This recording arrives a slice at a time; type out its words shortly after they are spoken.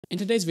In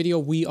today's video,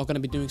 we are going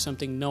to be doing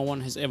something no one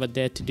has ever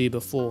dared to do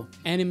before: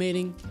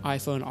 animating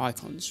iPhone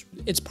icons.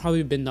 It's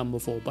probably been done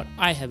before, but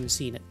I haven't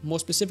seen it. More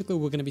specifically,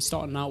 we're going to be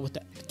starting out with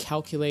the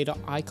calculator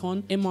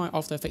icon. In my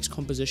After Effects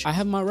composition, I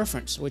have my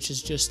reference, which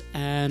is just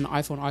an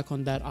iPhone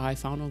icon that I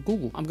found on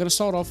Google. I'm going to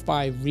start off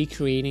by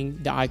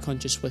recreating the icon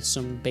just with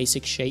some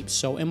basic shapes.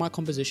 So in my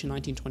composition,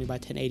 1920 by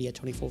 1080 at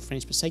 24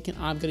 frames per second,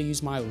 I'm going to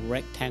use my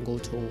rectangle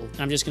tool.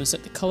 And I'm just going to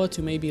set the color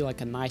to maybe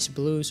like a nice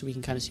blue so we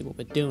can kind of see what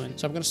we're doing.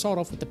 So I'm going to start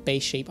off with the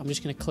base shape. I'm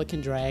just going to click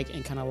and drag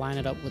and kind of line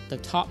it up with the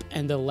top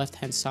and the left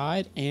hand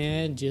side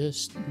and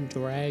just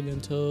drag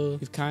until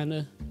you've kind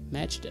of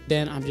matched it.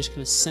 Then I'm just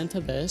going to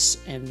center this,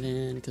 and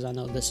then because I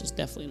know this is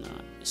definitely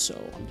not, so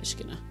I'm just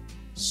going to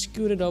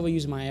scoot it over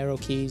using my arrow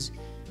keys.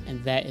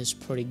 And that is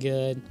pretty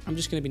good. I'm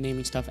just going to be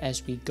naming stuff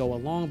as we go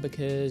along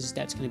because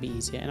that's going to be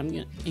easier. And I'm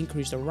going to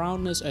increase the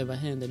roundness over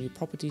here in the new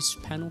properties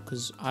panel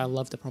because I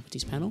love the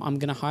properties panel. I'm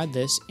going to hide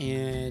this,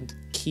 and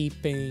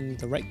keeping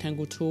the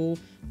rectangle tool,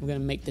 we're going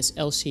to make this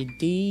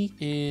LCD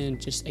and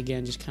just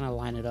kind of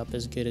line it up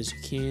as good as you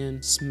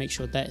can. Just make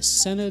sure that is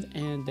centered,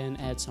 and then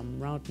add some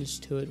roundness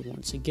to it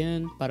once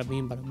again. Bada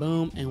bing, bada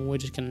boom. And we're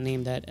just going to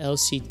name that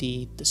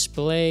LCD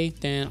display.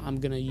 Then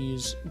I'm going to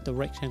use the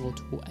rectangle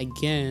tool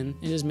again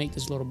and just make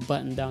this little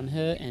button down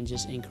here and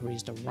just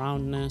increase the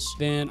roundness.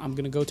 Then I'm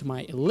going to go to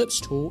my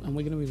ellipse tool, and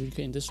we're going to be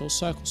recreating this little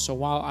circle. So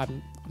while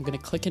I'm going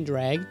to click and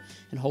drag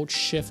and hold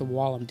shift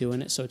while I'm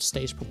doing it so it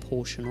stays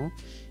proportional.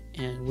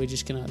 And we're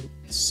just going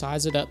to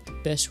size it up the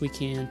best we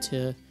can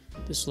to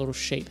this little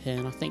shape here,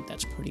 and I think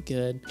that's pretty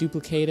good.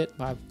 Duplicate it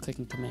by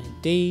clicking Command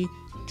D,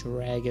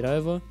 drag it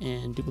over,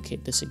 and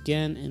duplicate this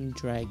again, and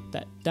drag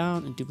that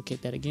down, and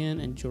duplicate that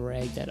again, and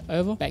drag that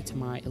over. Back to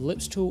my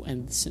ellipse tool,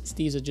 and since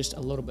these are just a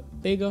little bit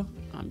bigger,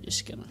 I'm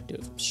just going to do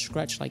it from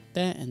scratch like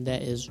that, and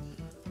that is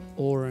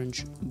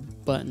orange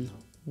button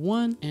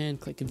 1, and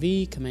click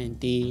V, Command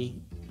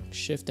D,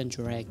 shift and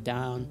drag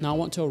down. Now I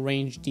want to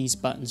arrange these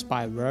buttons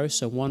by row,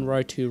 so 1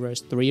 row, 2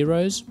 rows, 3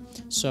 rows.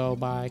 So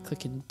by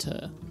clicking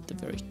to the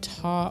very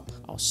top,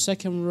 our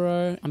second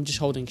row, I'm just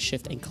holding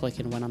shift and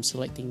clicking when I'm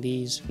selecting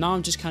these. Now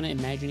I'm just kind of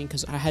imagining,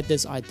 because I had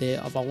this idea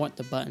of I want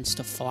the buttons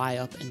to fly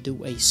up and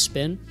do a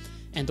spin.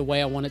 And the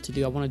way I want it to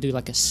do, I want to do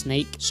like a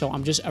snake. So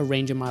I'm just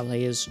arranging my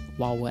layers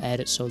while we're at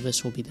it. So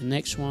this will be the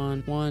next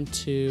one. 1,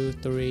 2,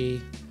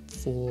 3,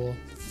 4,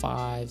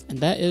 5, and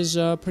that is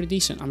pretty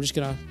decent. I'm just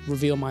gonna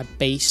reveal my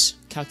base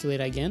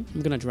calculator again.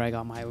 I'm gonna drag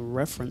out my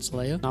reference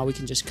layer. Now we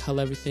can just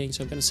color everything.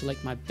 So I'm gonna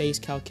select my base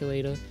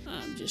calculator.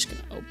 I'm just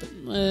gonna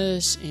open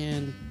this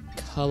and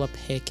color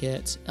pick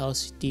it,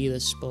 LCD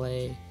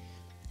display,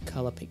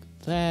 color pick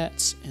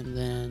that, and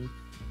then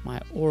my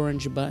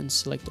orange button,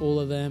 select all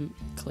of them,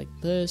 click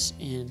this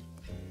and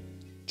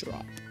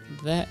drop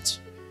that,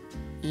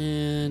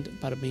 and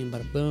bada bing,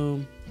 bada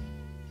boom.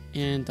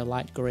 And the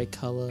light gray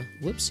color,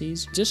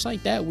 whoopsies. Just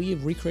like that, we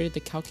have recreated the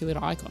calculator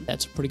icon.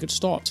 That's a pretty good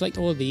start. Select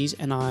all of these,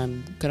 and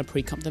I'm gonna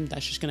pre-comp them.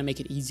 That's just gonna make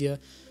it easier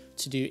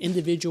to do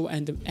individual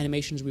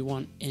animations we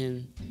want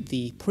in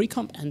the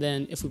pre-comp, and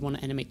then if we want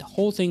to animate the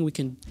whole thing, we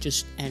can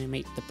just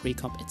animate the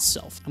pre-comp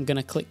itself. I'm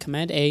gonna click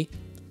Command A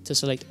to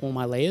select all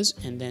my layers,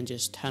 and then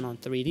just turn on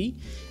 3D.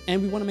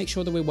 And we want to make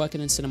sure that we're working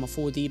in Cinema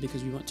 4D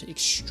because we want to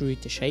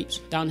extrude the shapes.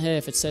 Down here,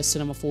 if it says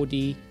Cinema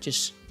 4D,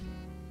 just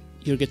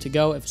you're good to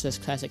go. If it says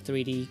Classic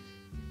 3D,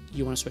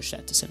 you want to switch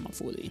that to Cinema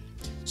 4D.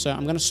 So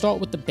I'm going to start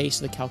with the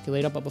base of the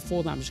calculator, but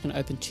before that, I'm just going to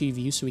open 2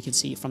 views so we can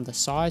see it from the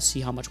side, see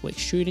how much we're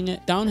extruding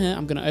it. Down here,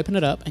 I'm going to open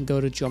it up and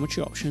go to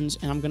Geometry Options,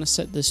 and I'm going to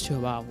set this to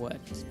about, what,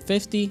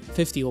 50?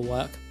 50 will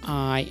work.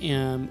 I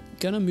am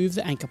going to move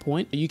the anchor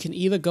point. You can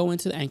either go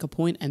into the anchor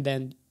point and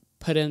then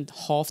put in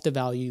half the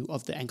value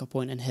of the anchor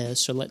point in here.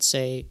 So let's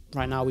say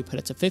right now we put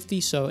it to 50,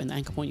 so in the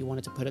anchor point you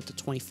wanted to put it to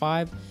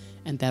 25,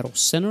 and that'll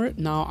center it.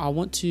 Now I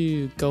want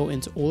to go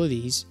into all of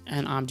these,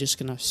 and I'm just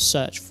gonna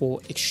search for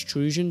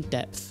extrusion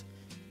depth,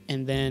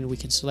 and then we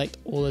can select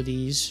all of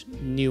these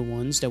new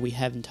ones that we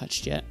haven't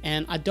touched yet.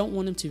 And I don't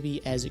want them to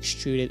be as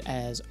extruded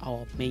as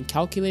our main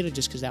calculator,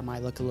 just because that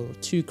might look a little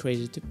too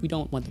crazy. We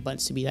don't want the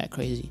buttons to be that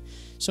crazy,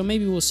 so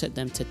maybe we'll set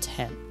them to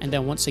 10. And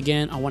then once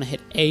again, I want to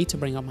hit A to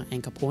bring up my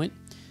anchor point,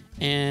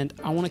 and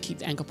I want to keep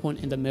the anchor point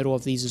in the middle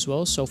of these as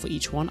well. So for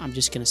each one, I'm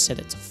just going to set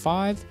it to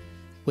 5,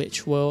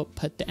 which will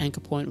put the anchor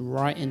point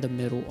right in the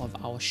middle of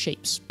our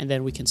shapes. And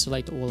then we can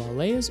select all our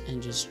layers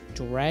and just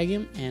drag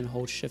them and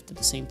hold shift at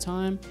the same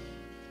time.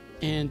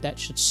 And that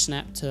should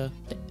snap to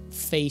the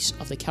face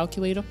of the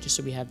calculator, just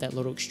so we have that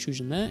little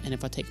extrusion there. And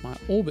if I take my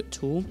orbit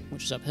tool,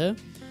 which is up here,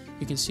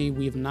 you can see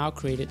we've now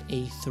created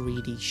a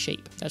 3D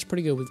shape. That's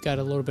pretty good. We've got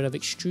a little bit of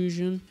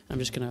extrusion. I'm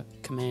just gonna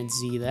Command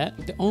Z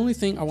that. The only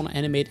thing I want to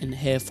animate in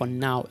here for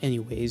now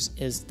anyways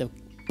is the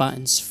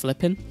buttons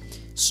flipping.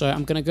 So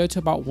I'm gonna go to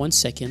about 1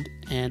 second,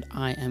 and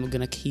I am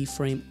gonna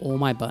keyframe all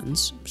my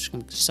buttons. I'm just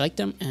gonna select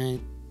them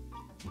and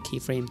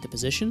keyframe the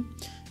position,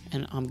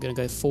 and I'm gonna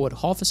go forward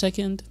half a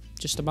second,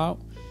 just about,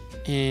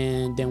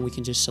 and then we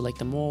can just select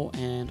them all.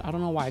 And I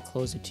don't know why I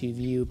closed the 2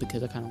 view,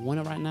 because I kind of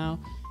want it right now.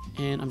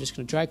 and I'm just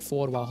going to drag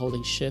forward while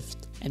holding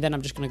shift, and then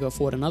I'm just going to go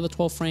forward another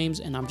 12 frames,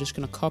 and I'm just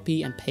going to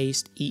copy and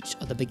paste each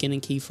of the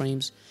beginning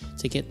keyframes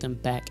to get them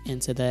back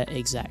into their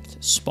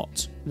exact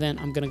spot. Then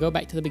I'm going to go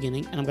back to the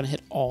beginning, and I'm going to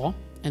hit R,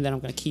 and then I'm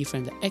going to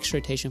keyframe the X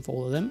rotation for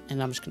all of them,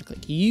 and I'm just going to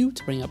click U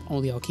to bring up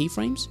only our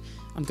keyframes.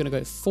 I'm going to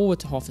go forward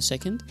to half a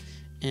second,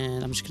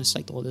 and I'm just going to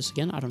select all this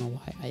again. I don't know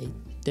why I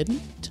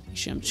didn't.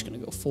 Actually, I'm just going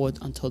to go forward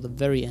until the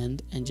very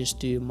end and just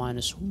do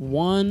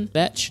 -1.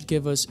 That should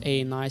give us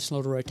a nice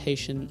little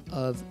rotation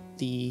of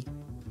the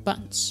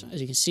buttons.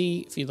 As you can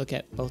see, if you look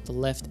at both the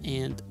left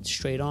and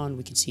straight on,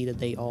 we can see that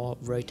they are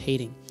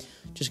rotating.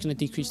 Just going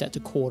to decrease that to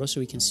quarter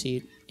so we can see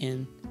it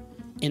in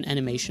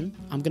animation.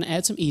 I'm going to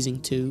add some easing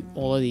to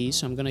all of these,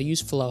 so I'm going to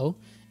use flow.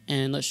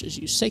 And let's just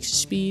use 60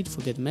 speed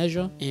for good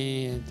measure,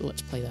 and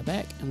let's play that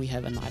back, and we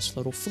have a nice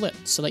little flip.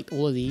 Select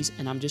all of these,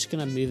 and I'm just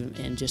going to move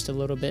them in just a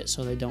little bit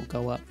so they don't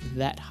go up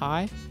that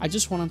high. I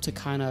just want them to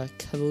kind of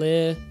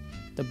clear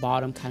the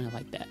bottom kind of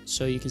like that.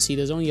 So you can see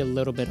there's only a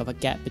little bit of a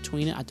gap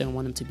between it. I don't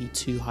want them to be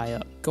too high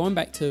up. Going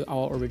back to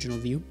our original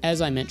view,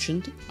 as I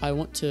mentioned, I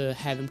want to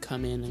have them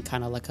come in and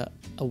kind of like a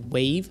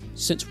wave,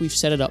 since we've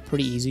set it up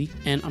pretty easy.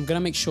 And I'm going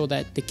to make sure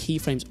that the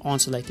keyframes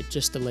aren't selected,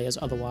 just the layers,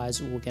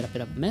 otherwise we'll get a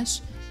bit of a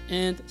mess.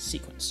 And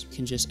sequence. You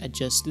can just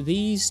adjust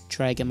these,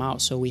 drag them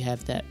out so we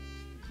have that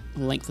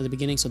length at the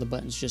beginning, so the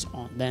button's just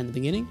on there in the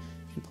beginning,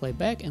 and play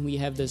back, and we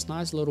have this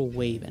nice little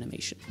wave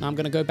animation. Now I'm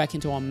going to go back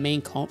into our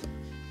main comp,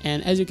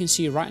 and as you can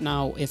see right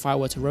now, if I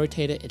were to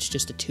rotate it, it's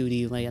just a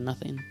 2D layer,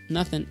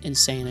 nothing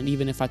insane. And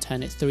even if I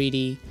turn it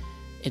 3D,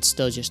 it's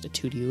still just a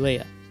 2D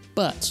layer.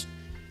 But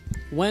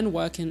when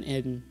working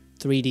in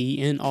 3D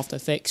in After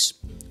Effects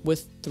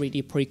with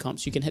 3D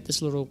pre-comps, you can hit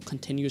this little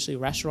continuously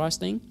rasterize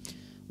thing,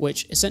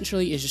 which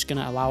essentially is just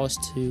going to allow us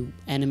to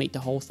animate the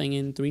whole thing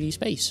in 3D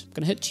space. I'm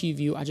going to hit 2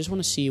 view. I just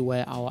want to see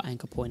where our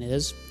anchor point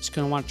is. Just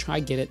going to want to try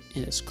get it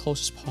in as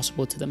close as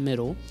possible to the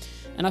middle.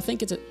 And I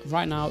think it's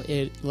right now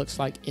it looks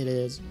like it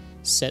is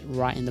set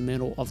right in the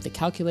middle of the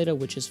calculator,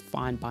 which is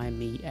fine by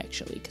me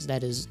actually, because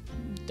that is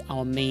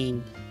our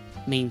main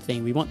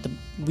thing.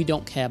 We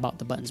don't care about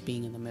the buttons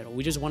being in the middle.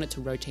 We just want it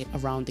to rotate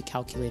around the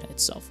calculator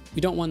itself.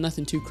 We don't want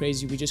nothing too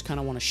crazy. We just kind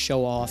of want to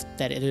show off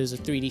that it is a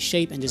 3D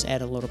shape and just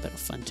add a little bit of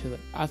fun to it.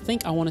 I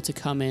think I want it to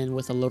come in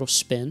with a little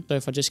spin. So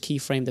if I just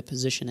keyframe the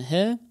position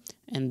here,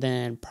 and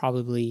then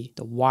probably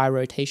the Y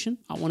rotation,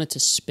 I want it to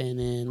spin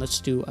in.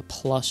 Let's do a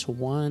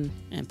 +1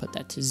 and put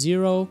that to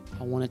 0.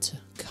 I want it to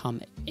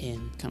come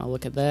in. Kind of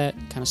look at that,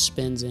 kind of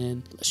spins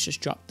in. Let's just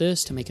drop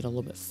this to make it a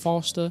little bit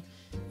faster,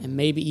 and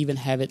maybe even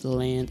have it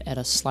land at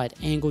a slight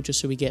angle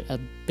just so we get a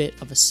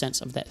bit of a sense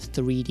of that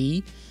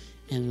 3D.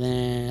 And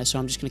then, so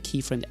I'm just going to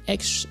keyframe the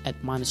X at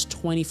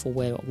 -20 for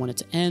where I want it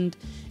to end,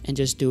 and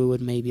just do it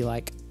with maybe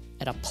like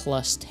at a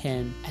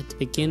 +10 at the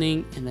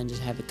beginning, and then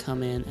just have it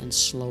come in and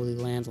slowly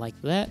land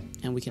like that.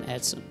 And we can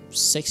add some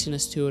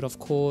sexiness to it, of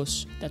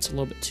course. That's a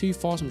little bit too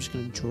fast. I'm just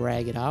going to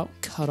drag it out,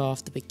 cut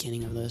off the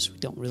beginning of this. We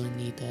don't really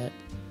need that.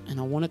 And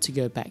I want it to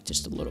go back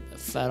just a little bit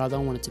further. I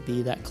don't want it to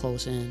be that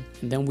close in.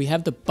 And then we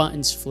have the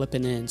buttons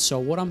flipping in. So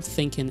what I'm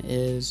thinking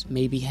is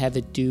maybe have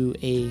it do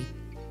a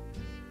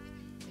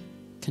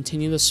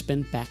continuous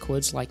spin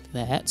backwards like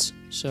that.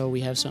 So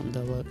we have something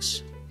that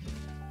looks...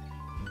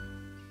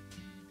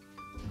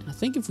 I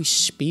think if we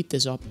speed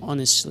this up,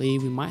 honestly,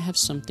 we might have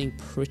something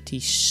pretty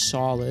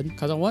solid.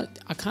 Because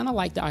I kind of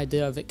like the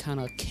idea of it kind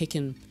of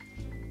kicking.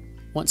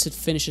 Once it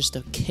finishes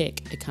the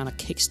kick, it kind of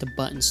kicks the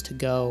buttons to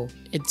go.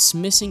 It's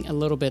missing a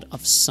little bit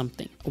of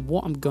something.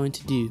 What I'm going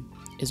to do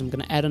is I'm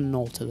going to add a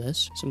null to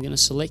this. So I'm going to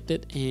select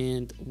it,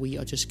 and we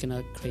are just going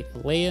to create a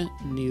layer,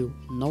 new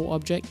null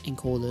object, and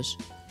call this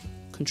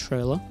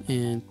controller,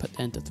 and put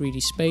that into 3D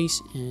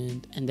space,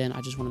 and then I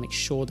just want to make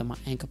sure that my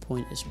anchor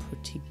point is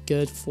pretty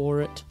good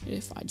for it.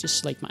 If I just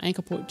select my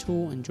anchor point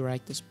tool and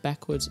drag this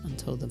backwards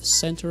until the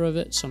center of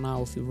it, so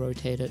now if we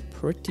rotate it,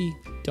 pretty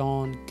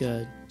darn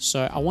good.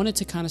 So I want it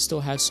to kind of still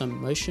have some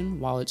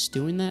motion while it's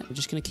doing that. I'm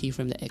just going to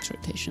keyframe the X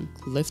rotation,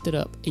 lift it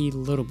up a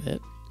little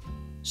bit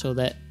so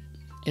that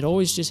it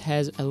always just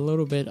has a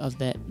little bit of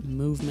that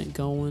movement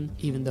going,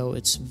 even though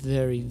it's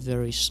very,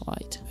 very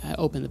slight. I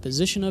open the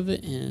position of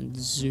it and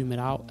zoom it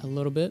out a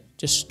little bit,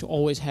 just to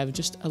always have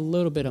just a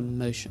little bit of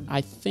motion. I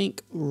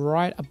think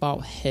right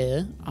about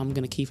here, I'm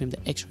going to keyframe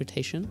the X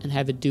rotation and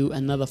have it do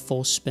another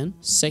full spin.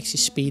 Sexy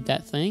speed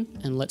that thing,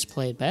 and let's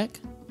play it back.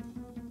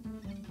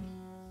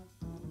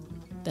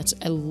 That's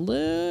a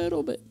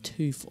little bit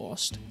too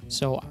fast.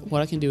 So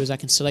what I can do is I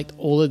can select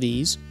all of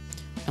these,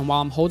 and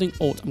while I'm holding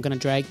Alt, I'm going to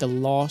drag the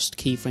last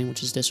keyframe,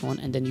 which is this one,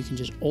 and then you can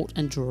just Alt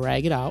and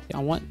drag it out. I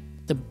want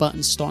the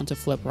buttons starting to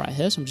flip right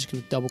here, so I'm just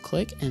going to double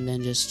click and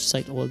then just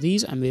select all of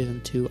these and move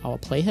them to our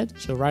playhead.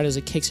 So right as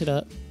it kicks it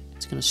up,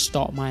 it's going to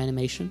start my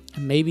animation,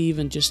 and maybe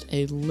even just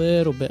a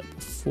little bit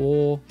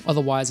before,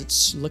 otherwise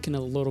it's looking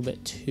a little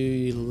bit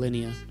too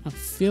linear. I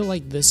feel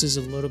like this is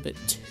a little bit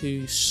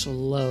too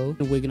slow.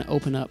 We're going to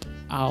open up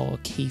our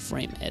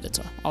keyframe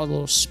editor, our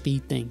little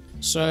speed thing.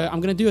 So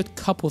I'm going to do a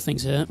couple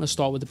things here. Let's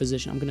start with the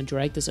position. I'm going to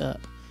drag this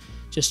up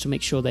just to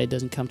make sure that it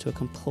doesn't come to a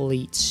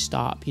complete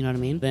stop, you know what I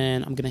mean?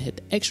 Then I'm gonna hit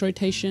the X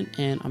rotation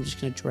and I'm just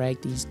gonna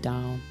drag these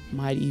down.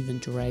 Might even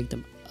drag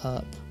them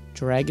up.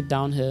 Drag it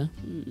down here.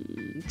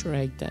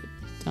 Drag that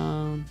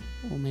down,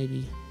 or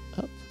maybe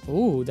up.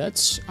 Oh,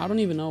 I don't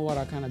even know what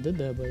I kind of did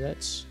there, but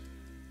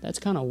that's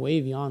kind of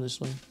wavy,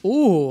 honestly.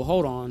 Oh,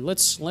 hold on.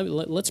 Let's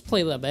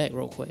play that back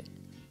real quick.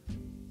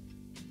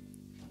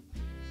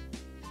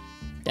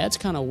 That's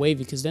kind of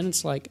wavy because then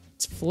it's like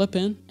it's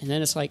flipping, and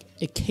then it's like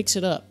it kicks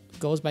it up,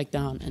 goes back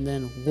down, and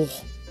then whoa.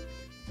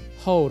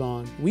 Hold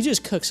on. We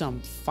just cooked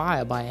some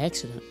fire by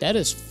accident. That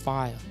is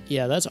fire.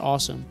 Yeah, that's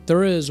awesome.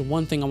 There is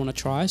one thing I want to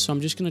try, so I'm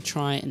just going to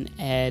try and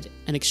add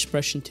an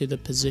expression to the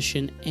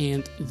position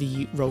and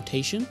the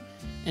rotation.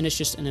 And it's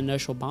just an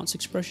inertial bounce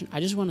expression.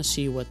 I just want to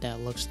see what that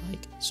looks like.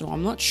 So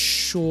I'm not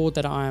sure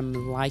that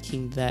I'm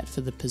liking that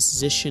for the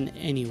position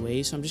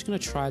anyway. So I'm just going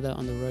to try that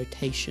on the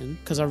rotation,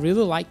 because I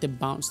really like the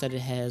bounce that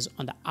it has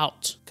on the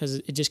out, because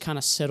it just kind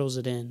of settles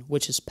it in,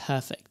 which is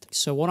perfect.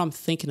 So what I'm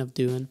thinking of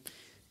doing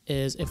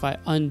is if I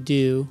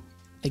undo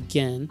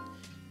again,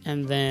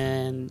 and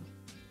then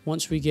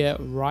once we get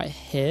right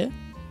here,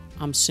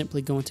 I'm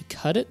simply going to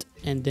cut it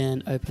and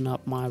then open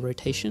up my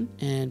rotation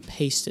and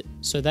paste it.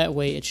 So that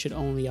way it should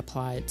only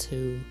apply it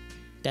to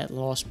that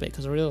last bit,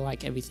 because I really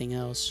like everything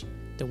else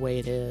the way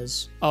it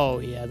is. Oh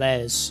yeah,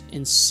 that is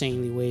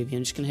insanely wavy.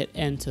 I'm just gonna hit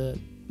N to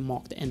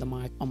mark the end of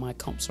my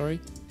comp,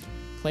 sorry.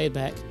 Play it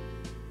back.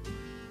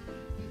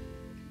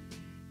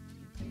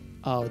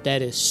 Oh,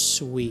 that is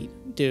sweet.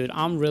 Dude,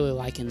 I'm really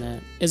liking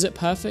that. Is it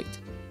perfect?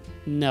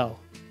 No.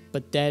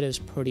 But that is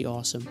pretty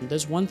awesome.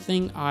 There's one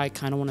thing I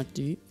kind of want to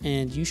do,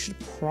 and you should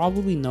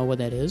probably know what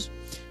that is,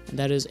 and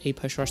that is a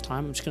push rush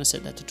time. I'm just going to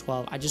set that to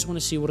 12. I just want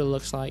to see what it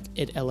looks like.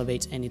 It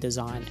elevates any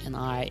design, and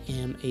I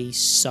am a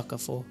sucker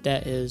for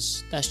that.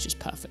 That's just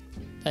perfect.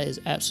 That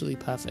is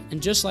absolutely perfect.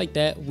 And just like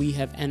that, we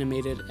have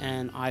animated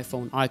an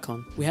iPhone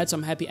icon. We had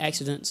some happy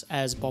accidents,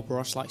 as Bob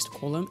Ross likes to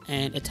call them,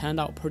 and it turned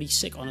out pretty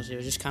sick, honestly. It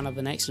was just kind of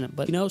an accident.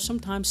 But, you know,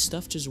 sometimes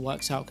stuff just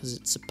works out because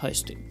it's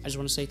supposed to. I just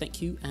want to say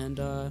thank you, and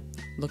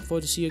look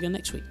forward to see you again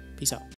next week. Peace out.